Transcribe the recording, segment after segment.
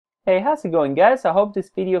Hey, how's it going, guys? I hope this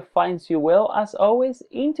video finds you well. As always,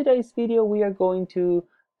 in today's video we are going to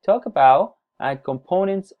talk about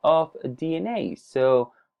components of DNA.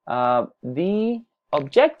 So the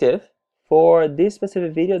objective for this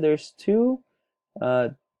specific video, there's two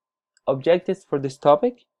objectives for this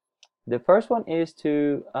topic. The first one is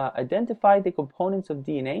to identify the components of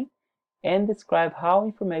DNA and describe how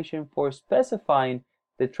information for specifying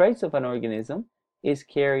the traits of an organism is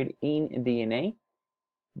carried in DNA.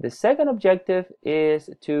 The second objective is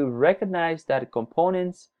to recognize that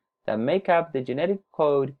components that make up the genetic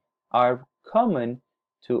code are common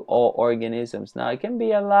to all organisms. Now, it can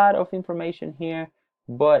be a lot of information here,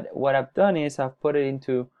 but what I've done is I've put it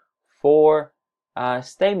into four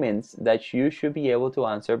statements that you should be able to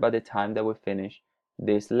answer by the time that we finish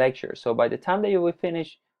this lecture. So by the time that you will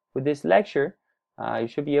finish with this lecture, you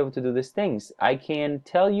should be able to do these things. I can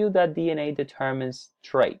tell you that DNA determines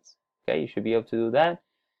traits. Okay, you should be able to do that.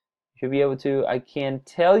 Should be able to, I can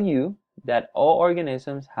tell you that all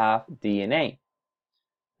organisms have DNA.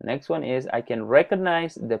 The next one is I can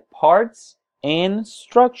recognize the parts and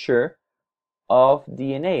structure of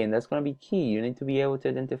DNA, and that's going to be key. You need to be able to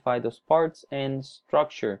identify those parts and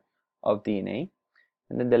structure of DNA.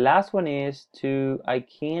 And then the last one is I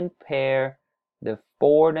can pair the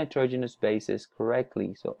four nitrogenous bases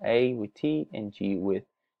correctly. So A with T and G with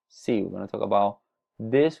C. We're going to talk about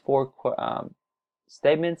these four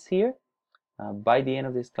statements here. By the end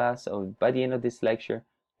of this class, or by the end of this lecture,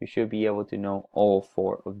 you should be able to know all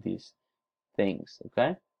four of these things.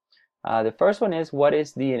 Okay. The first one is, what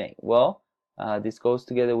is DNA? Well, this goes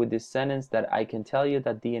together with this sentence that I can tell you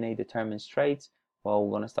that DNA determines traits. Well,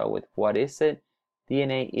 we're going to start with what is it?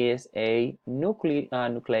 DNA is a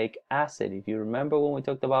nucleic acid. If you remember when we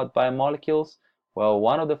talked about biomolecules, well,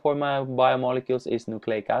 one of the four biomolecules is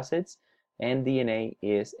nucleic acids, and DNA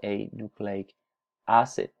is a nucleic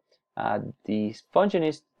acid. The function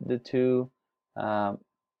is to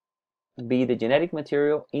be the genetic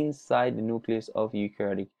material inside the nucleus of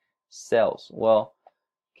eukaryotic cells. Well,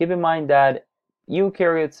 keep in mind that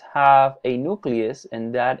eukaryotes have a nucleus,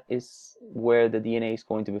 and that is where the DNA is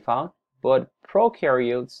going to be found. But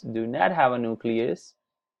prokaryotes do not have a nucleus,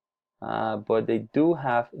 but they do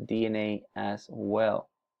have DNA as well.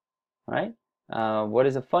 All right? What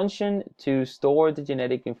is a function? To store the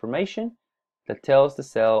genetic information that tells the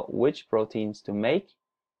cell which proteins to make,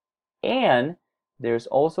 and there's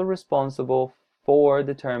also responsible for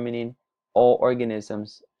determining all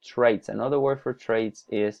organisms' traits. Another word for traits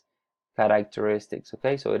is characteristics.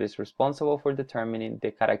 Okay, so it is responsible for determining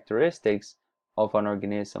the characteristics of an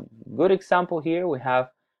organism. Good example here, we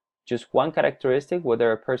have just one characteristic,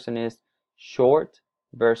 whether a person is short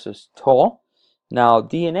versus tall. Now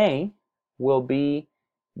DNA will be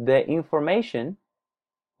the information,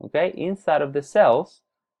 okay, inside of the cells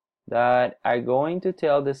that are going to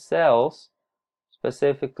tell the cells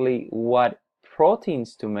specifically what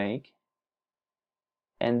proteins to make,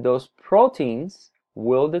 and those proteins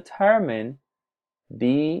will determine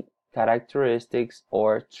the characteristics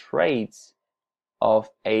or traits of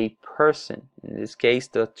a person. In this case,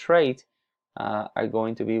 the traits are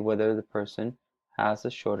going to be whether the person has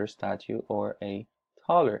a shorter stature or a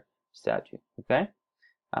taller stature. Okay.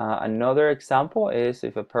 Another example is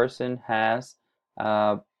if a person has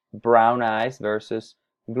brown eyes versus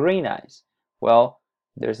green eyes. Well,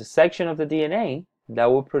 there's a section of the DNA that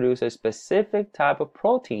will produce a specific type of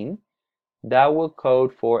protein that will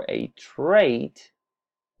code for a trait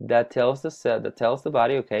that tells the cell, that tells the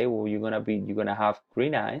body, okay, well, you're gonna have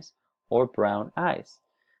green eyes or brown eyes.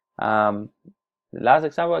 The last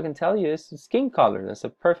example I can tell you is skin color. That's a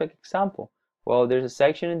perfect example. Well, there's a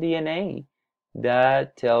section in DNA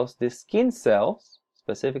that tells the skin cells,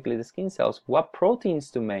 specifically the skin cells, what proteins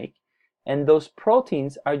to make, and those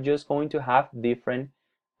proteins are just going to have different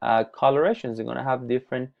colorations. They're going to have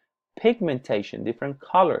different pigmentation, different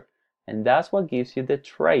color, and that's what gives you the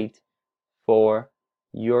trait for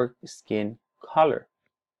your skin color.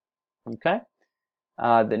 Okay.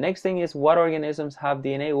 The next thing is, what organisms have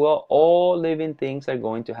DNA? Well, all living things are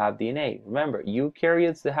going to have DNA. Remember,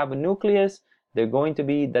 eukaryotes, they have a nucleus. They're going to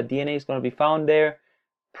be, the DNA is going to be found there.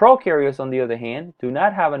 Prokaryotes, on the other hand, do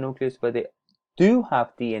not have a nucleus, but they do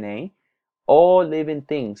have DNA. All living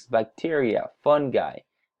things, bacteria, fungi,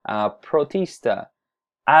 protista,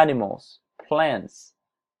 animals, plants,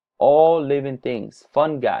 all living things,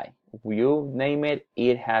 fungi, you name it,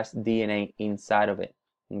 it has DNA inside of it.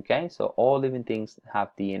 Okay, so all living things have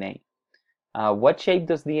DNA. What shape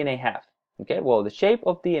does DNA have? Okay, well, the shape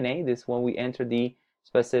of DNA, this is when we enter the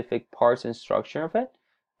specific parts and structure of it.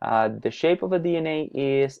 The shape of a DNA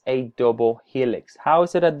is a double helix. How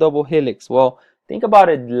is it a double helix? Well, Think about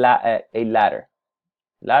a ladder.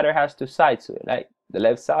 Ladder has two sides to it, right? The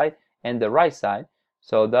left side and the right side.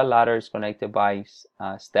 So the ladder is connected by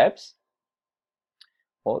steps.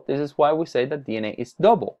 Well, this is why we say that DNA is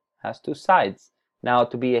double, has two sides. Now,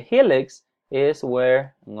 to be a helix is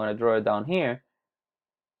where, I'm going to draw it down here.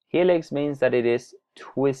 Helix means that it is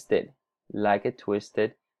twisted, like a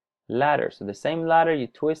twisted ladder. So the same ladder, you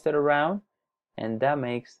twist it around, and that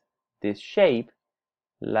makes this shape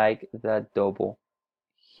like the double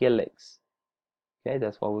helix. Okay,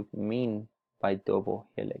 that's what we mean by double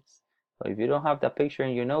helix. So if you don't have that picture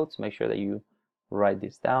in your notes, make sure that you write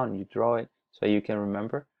this down, you draw it, so you can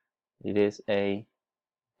remember. It is a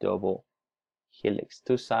double helix,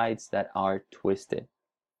 two sides that are twisted.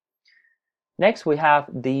 Next, we have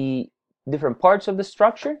the different parts of the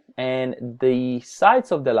structure, and the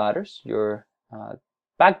sides of the ladders. Your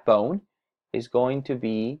backbone is going to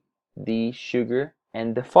be the sugar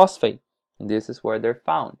and the phosphate. And this is where they're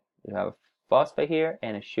found. You have a phosphate here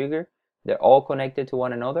and a sugar. They're all connected to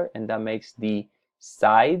one another, and that makes the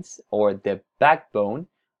sides or the backbone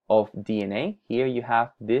of DNA. Here you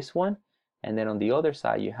have this one, and then on the other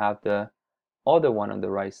side you have the other one on the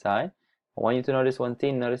right side. I want you to notice one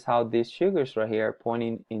thing. Notice how these sugars right here are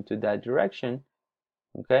pointing into that direction.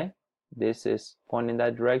 Okay, this is pointing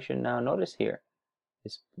that direction. Now notice here,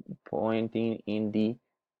 it's pointing in the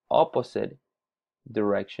opposite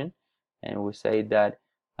direction, and we say that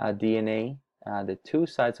DNA, the two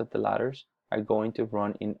sides of the ladders are going to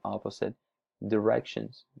run in opposite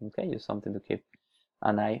directions. Okay, just something to keep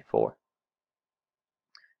an eye for.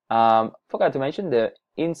 Forgot to mention the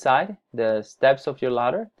inside, the steps of your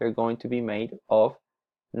ladder, they're going to be made of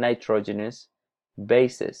nitrogenous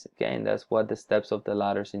bases. Okay, and that's what the steps of the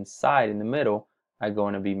ladders inside in the middle are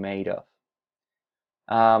going to be made of.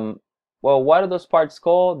 Well, what are those parts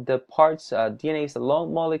called? The parts, DNA is a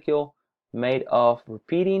long molecule made of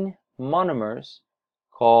repeating monomers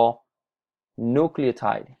called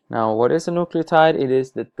nucleotide. Now, what is a nucleotide? It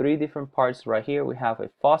is the three different parts right here. We have a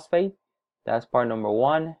phosphate, that's part number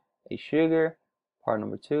one, a sugar, part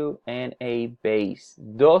number two, and a base.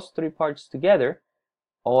 Those three parts together,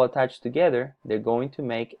 all attached together, they're going to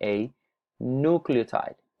make a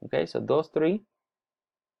nucleotide. Okay, so those three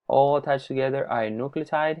all attached together are a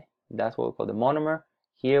nucleotide. That's what we call the monomer.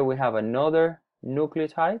 Here we have another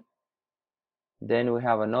nucleotide. Then we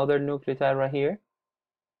have another nucleotide right here.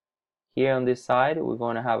 Here on this side, we're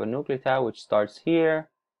going to have a nucleotide which starts here.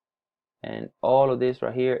 And all of this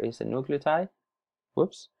right here is a nucleotide.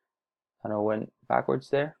 Whoops, I went backwards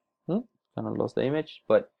there. Kind of lost the image,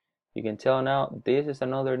 but you can tell now this is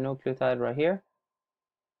another nucleotide right here.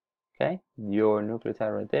 Okay, your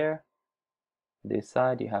nucleotide right there. This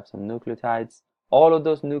side you have some nucleotides. All of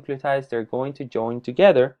those nucleotides, they're going to join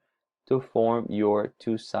together to form your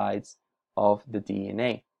two sides of the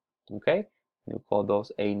DNA. Okay, you call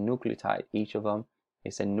those a nucleotide. Each of them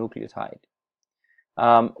is a nucleotide.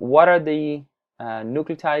 What are the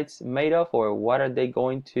nucleotides made of, or what are they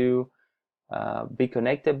going to be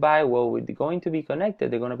connected by? Well, they're going to be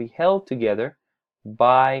connected, they're going to be held together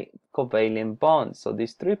by covalent bonds. So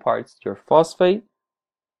these three parts, your phosphate,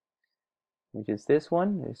 which is this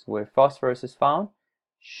one, is where phosphorus is found,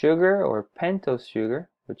 sugar or pentose sugar,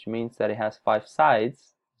 which means that it has 5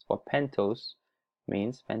 sides. That's what pentose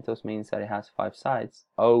means. Pentose means that it has 5 sides.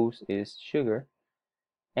 O is sugar.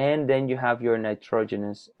 And then you have your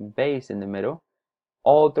nitrogenous base in the middle.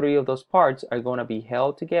 All three of those parts are going to be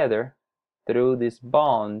held together through these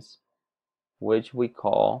bonds, which we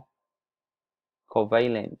call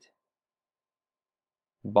covalent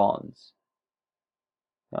bonds.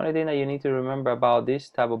 The only thing that you need to remember about this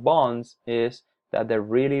type of bonds is that they're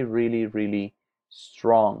really, really, really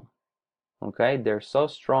strong. Okay, they're so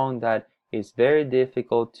strong that it's very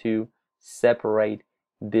difficult to separate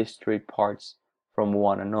these three parts from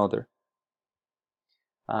one another.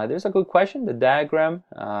 There's a good question. The diagram,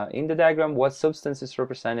 in the diagram, what substance is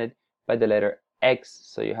represented by the letter X?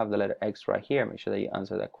 So you have the letter X right here. Make sure that you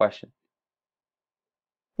answer that question.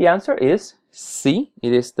 The answer is C.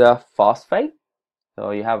 It is the phosphate.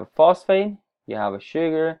 So you have a phosphate, you have a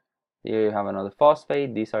sugar, here you have another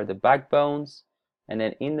phosphate. These are the backbones, and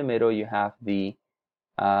then in the middle you have the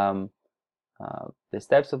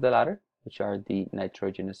steps of the ladder, which are the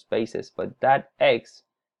nitrogenous bases. But that X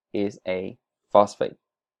is a phosphate,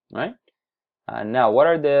 right? Now, what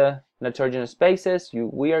are the nitrogenous bases?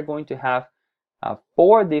 We are going to have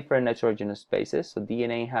 4 different nitrogenous bases. So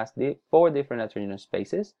DNA has 4 different nitrogenous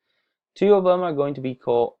bases. 2 of them are going to be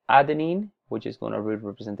called adenine, which is going to be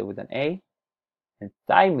represented with an A, and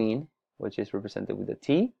thymine, which is represented with a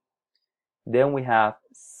T. Then we have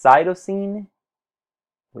cytosine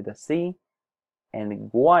with a C,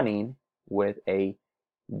 and guanine with a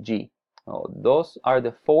G. Oh, those are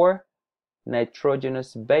the 4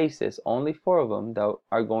 nitrogenous bases, only 4 of them that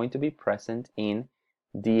are going to be present in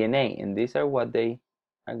DNA, and these are what they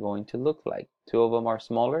are going to look like. 2 of them are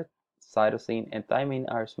smaller, cytosine and thymine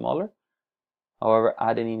are smaller. However,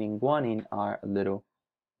 adenine and guanine are a little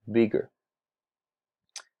bigger.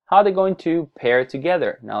 How are they going to pair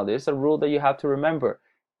together? Now, there's a rule that you have to remember.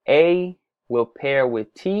 A will pair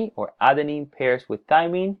with T, or adenine pairs with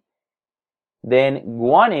thymine. Then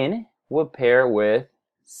guanine will pair with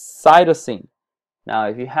cytosine. Now,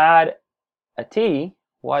 if you had a T,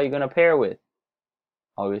 what are you going to pair with?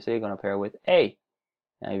 Obviously, you're going to pair with A.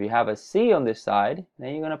 Now, if you have a C on this side, then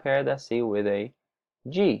you're going to pair that C with a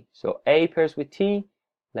G. So A pairs with T,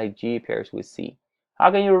 like G pairs with C.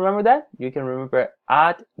 How can you remember that? You can remember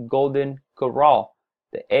at golden corral,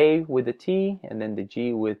 the A with the T and then the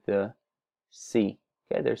G with the C.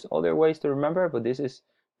 Okay, there's other ways to remember, but this is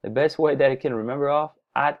the best way that I can remember of,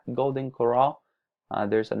 at golden corral.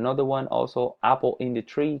 There's another one also, apple in the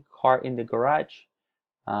tree, car in the garage.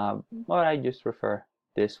 But I just prefer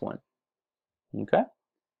this one. Okay.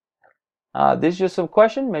 This is just some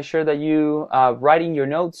question. Make sure that you write in your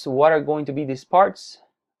notes what are going to be these parts.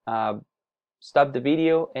 Stop the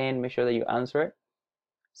video and make sure that you answer it.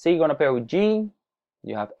 C going to pair with G.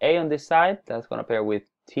 You have A on this side. That's going to pair with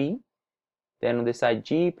T. Then on this side,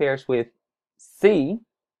 G pairs with C.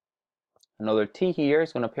 Another T here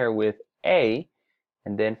is going to pair with A.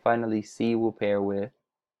 And then finally, C will pair with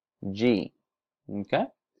G. Okay.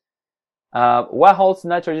 What holds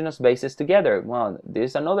nitrogenous bases together? Well,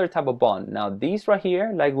 this is another type of bond. Now, these right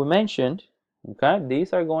here, like we mentioned, okay,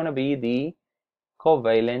 these are going to be the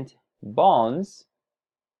covalent bonds.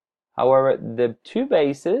 However, the 2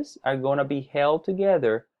 bases are going to be held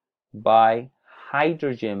together by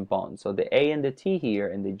hydrogen bonds. So the A and the T here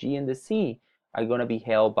and the G and the C are going to be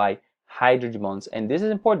held by hydrogen bonds. And this is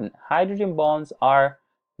important. Hydrogen bonds are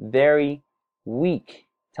very weak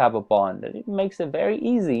type of bond. It makes it very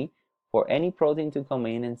easy for any protein to come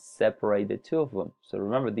in and separate the 2 of them. So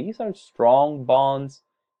remember, these are strong bonds.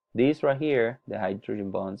 These right here, the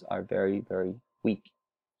hydrogen bonds, are very, very weak.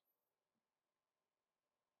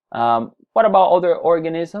 What about other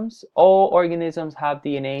organisms? All organisms have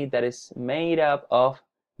DNA that is made up of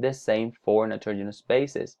the same 4 nitrogenous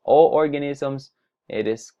bases. All organisms, it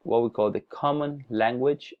is what we call the common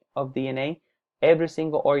language of DNA. Every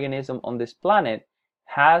single organism on this planet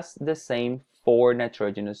has the same 4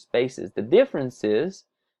 nitrogenous bases. The difference is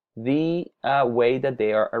the way that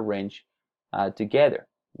they are arranged together.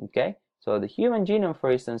 Okay, so the human genome,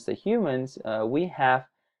 for instance, the humans, we have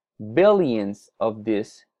billions of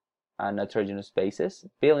these nitrogenous bases,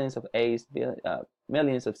 billions of A's,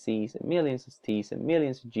 millions of C's, and millions of T's, and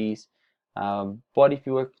millions of G's. But if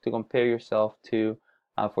you were to compare yourself to,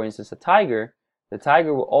 for instance, a tiger, the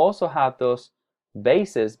tiger will also have those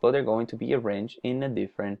bases, but they're going to be arranged in a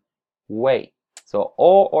different way. So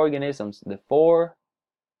all organisms, the 4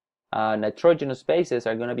 nitrogenous bases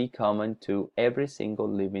are going to be common to every single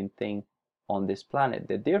living thing on this planet.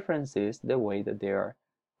 The difference is the way that they are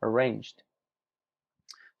arranged.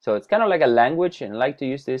 So it's kind of like a language, and I like to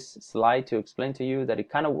use this slide to explain to you that it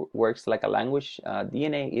kind of works like a language.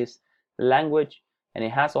 DNA is language, and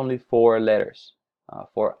it has only 4 letters,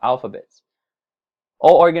 4 alphabets.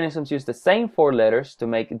 All organisms use the same 4 letters to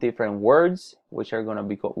make different words, which are going to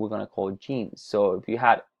be we're going to call genes. So if you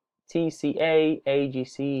had TCA,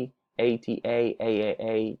 AGC, ATA,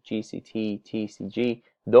 AAA, GCT, TCG,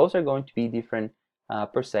 those are going to be different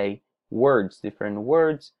per se words, different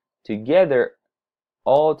words together.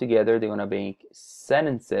 All together, they're going to make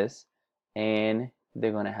sentences, and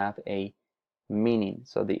they're going to have a meaning.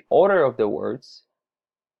 So the order of the words,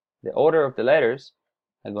 the order of the letters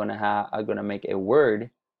are going to make a word,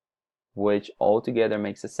 which all together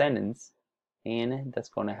makes a sentence, and that's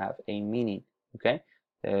going to have a meaning. Okay,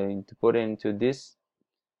 to put into this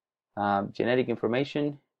genetic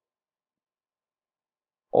information,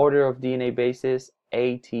 order of DNA bases,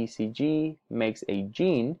 ATCG makes a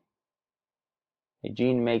gene. A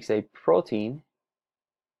gene makes a protein,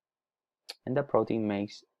 and the protein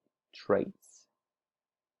makes traits.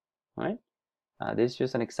 All right. This is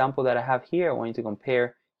just an example that I have here. I want you to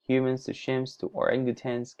compare humans to chimps to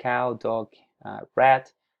orangutans, cow, dog,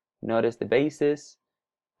 rat. Notice the bases.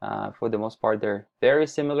 For the most part, they're very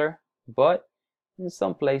similar, but in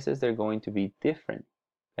some places they're going to be different.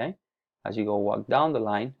 Okay. As you go walk down the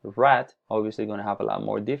line, rat obviously going to have a lot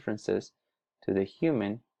more differences to the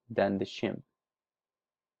human than the chimp.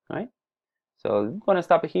 All right. So I'm going to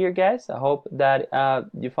stop it here, guys. I hope that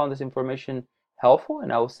you found this information helpful,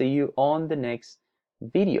 and I will see you on the next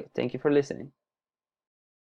video. Thank you for listening.